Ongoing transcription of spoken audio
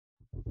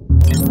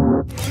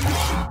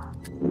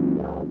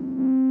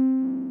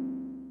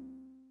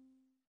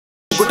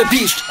Good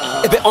beast,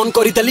 ebe on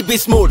kori tali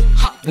beast mode.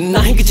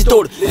 Nahi kichi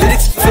tod,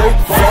 lyrics, flow,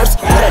 words,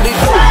 ready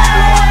go.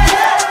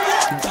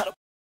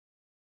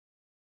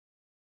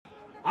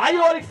 Are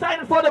you all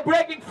excited for the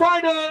breaking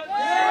final?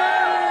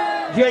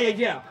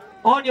 Yeah.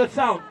 On your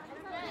sound,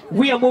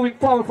 we are moving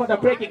forward for the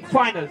breaking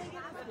finals.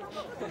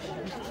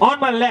 On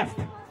my left,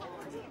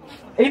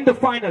 in the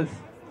finals,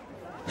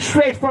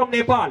 straight from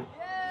Nepal,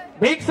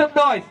 make some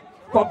noise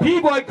for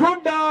B-Boy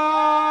Gunda.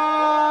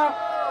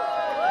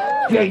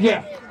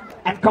 Yeah.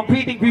 And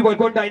competing B-Boy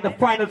Gunda in the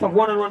finals of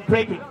one-on-one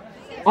breaking.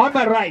 On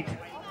my right,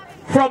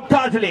 from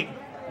Darjeeling,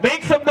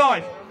 make some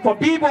noise for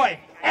B-Boy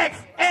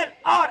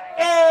Xlr8.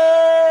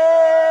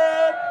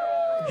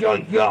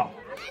 Yo.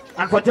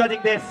 And for judging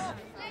this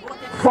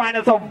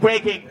finals of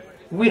breaking,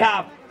 we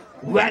have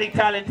very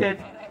talented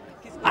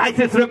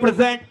ISIS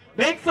represent.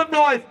 Make some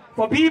noise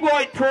for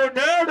B-Boy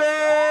Tornado.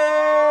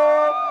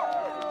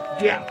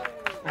 Yeah.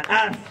 And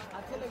as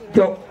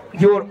your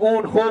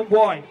own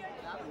homeboy,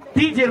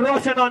 DJ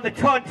Roshan on the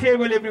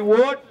turntable,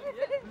 everyone.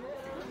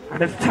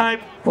 And it's time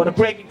for the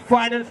breaking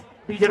finals.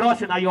 DJ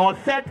Roshan, are you all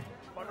set?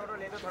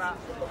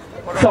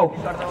 So,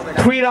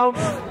 3 rounds.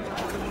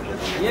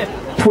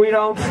 3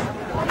 rounds.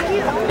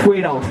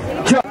 3 rounds.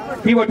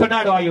 B-Boy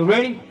Tornado, are you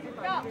ready?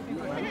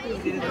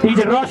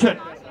 DJ Roshan,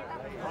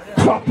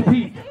 drop the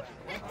beat.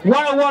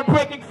 One-on-one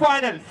breaking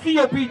final.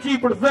 COPG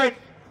presents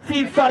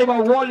Scene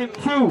Sariba Volume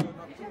 2.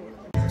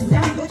 Put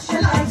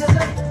your lighters up,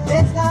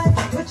 let's go.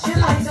 Put your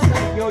lighters up,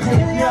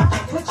 yeah.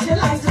 Put your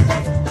lighters up,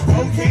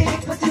 okay.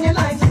 Put your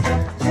lighters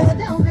up, down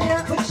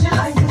there. Put your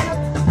lighters up,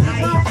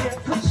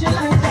 put your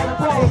lighters up,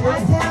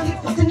 right down. Keep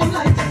putting your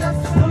lighters up,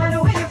 no matter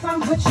where you're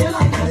from. Put your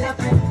lighters up.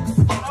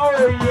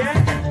 Oh yeah.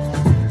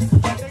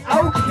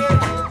 Okay.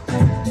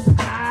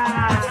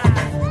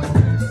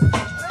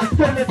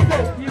 So let's go.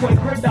 B-Boy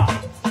Gunda.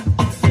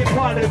 Get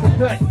part of the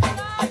good.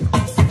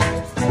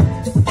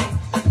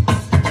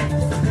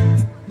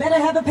 Better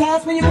have a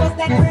pass when you bust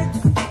that grip.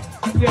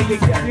 Yeah.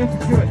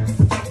 Music good.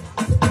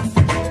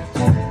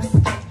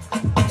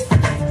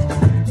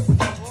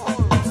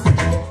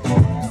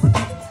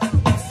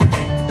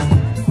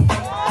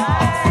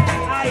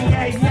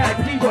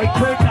 Yeah. B-Boy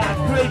Gunda,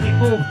 crazy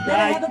move.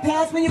 Better have a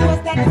pass when you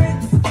bust that grip.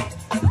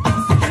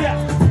 Yeah.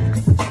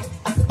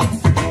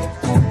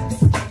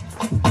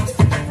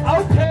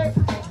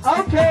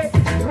 Okay.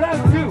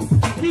 Round 2.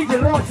 DJ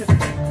Roshan.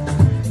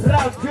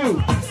 Round 2.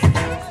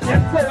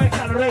 Let's go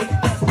Xlr8.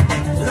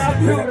 Round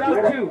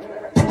 2.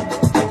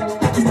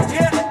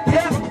 Yeah.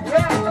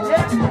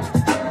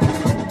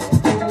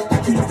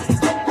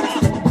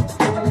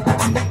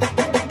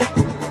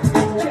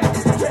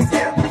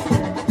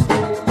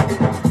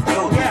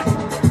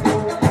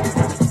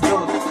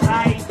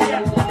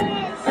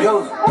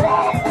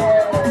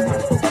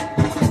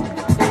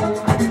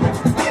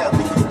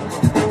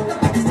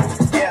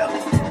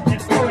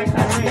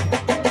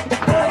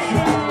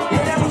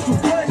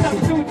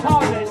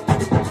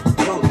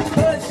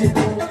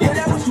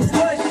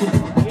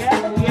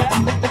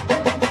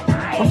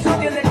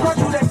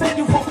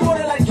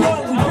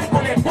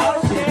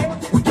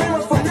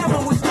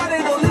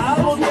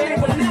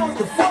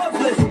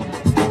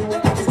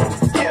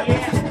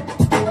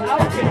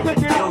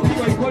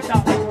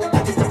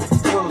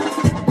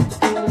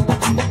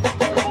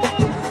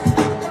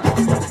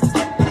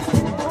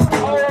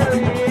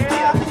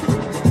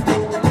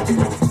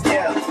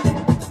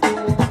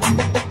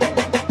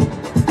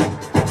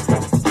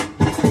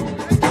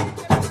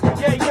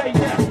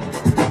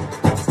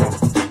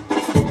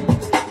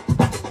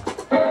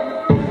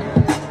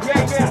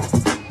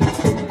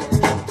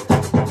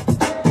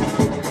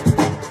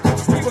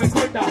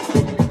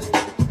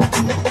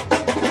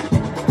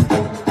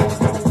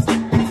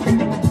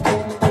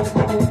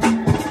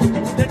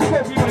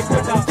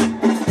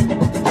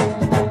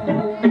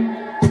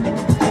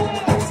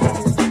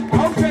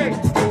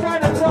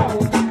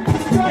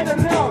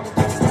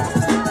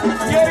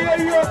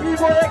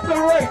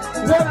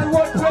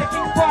 One-on-one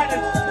breaking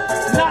finals.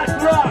 Last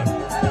round.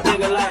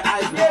 Nigga like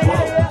ice pick.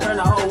 Turn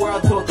the whole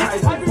world to a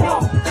crisis.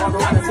 Walk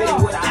around the city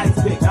with an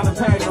ice pick. I've been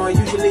paranoid.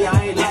 Usually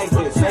I ain't like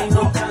this. Ain't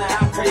no telling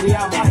how crazy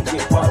I might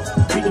get.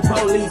 Beat the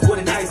police with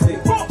a nice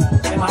stick.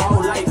 In my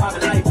whole life I've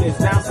been like this.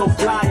 Now I'm so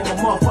fly I'm a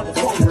motherfucking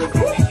phone rip.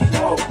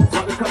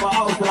 Fuck a couple of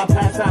hoes till I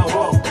pass out.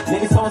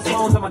 Niggas throwing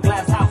stones on my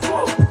glass house.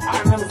 I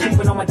remember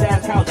sleeping on my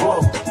dad's couch. Now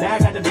I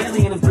got the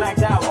Bentley and it's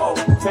blacked out.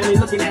 Family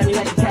looking at me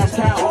like a cash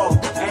cow.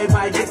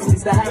 Everybody gets me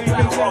to have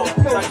clout.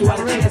 Thought you had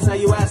a chance, now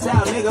you ass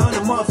out. Nigga, I'm the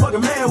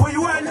motherfucking man, where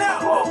you at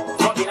now?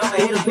 Fuck it, I'm the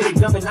hitter, pity,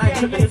 jumping, I ain't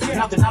tripping. If you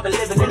nothing, I've been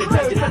living in the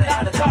dungeon.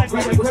 Out of time,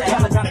 grabbing with the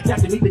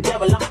helicopter, meet the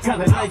devil, I'm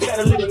coming. I ain't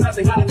gotta live in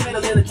nothing, got a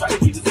middle in the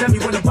truck. You just tell me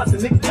when to bust a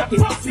nigga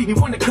ducking. See me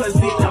when the cuz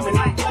be coming.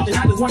 I ain't touching,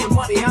 I just want the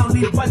money, I don't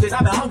need a budget.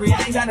 I've been hungry,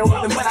 I ain't got no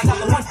oven, but I got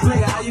the lunch.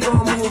 Nigga, how you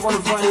gonna move on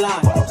the front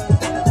line?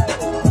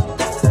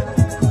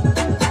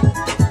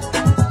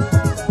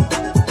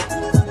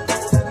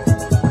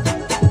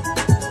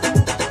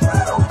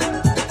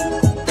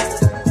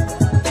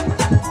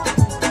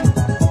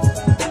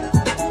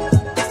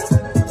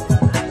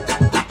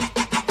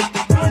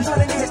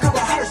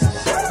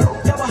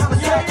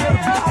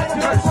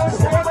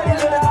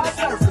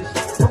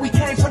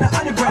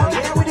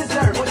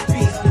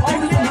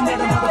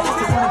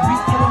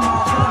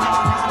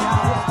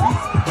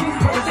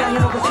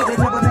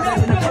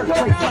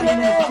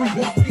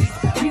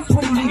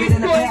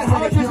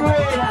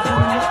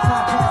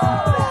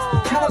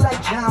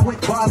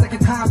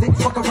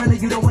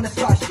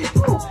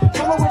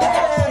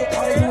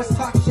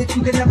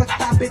 never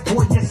stop it,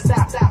 boy, just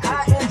stop.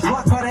 I am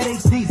drunk, call that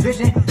HD's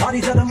vision. All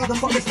these other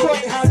motherfuckers go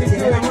how they do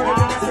it.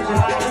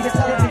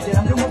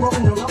 I'm doing what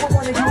we know. I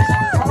want to do is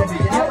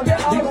television.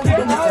 We gon' need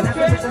another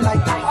definition like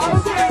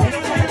ISIS.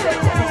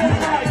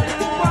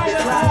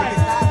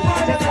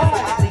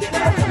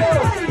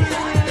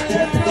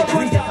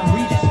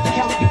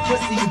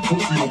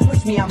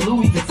 Push me, I'm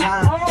Louis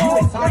Vuitton. You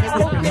ain't talking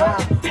with your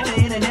mom. On the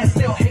internet,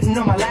 still hating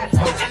on my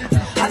laptop.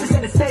 I just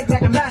had to stay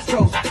like a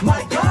maestro.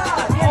 My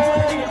God!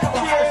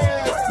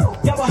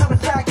 Double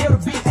homicide, kill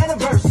the beat and a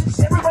verse.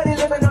 Everybody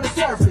living on the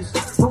surface,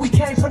 but we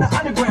came from the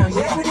underground.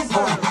 Yeah, we just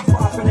far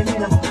from the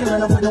men. I'm killing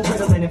them with no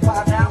rhythm. And in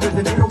 5 hours,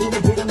 and they don't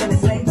really get them in the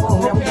same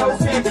phone. Now we go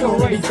see so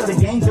ready for the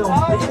game zone.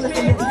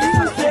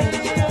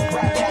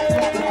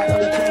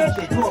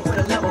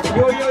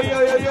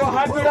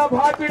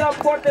 Hype it up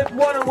for this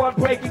one-on-one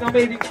breaking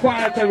amazing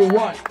finals,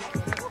 everyone.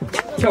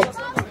 Choke.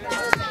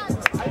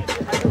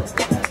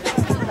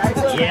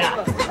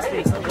 Yeah.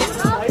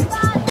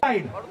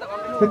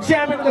 The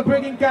champion of the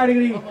breaking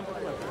category.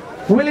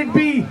 Will it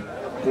be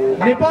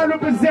Nepal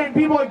represent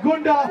B-boy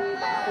Gunda,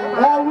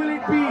 or will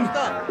it be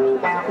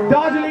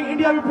Darjeeling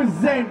India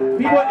represent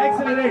B-boy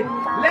Xlr8?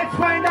 Let's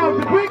find out.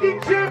 The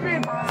breaking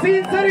champion,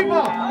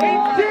 Sariba in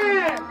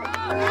jam.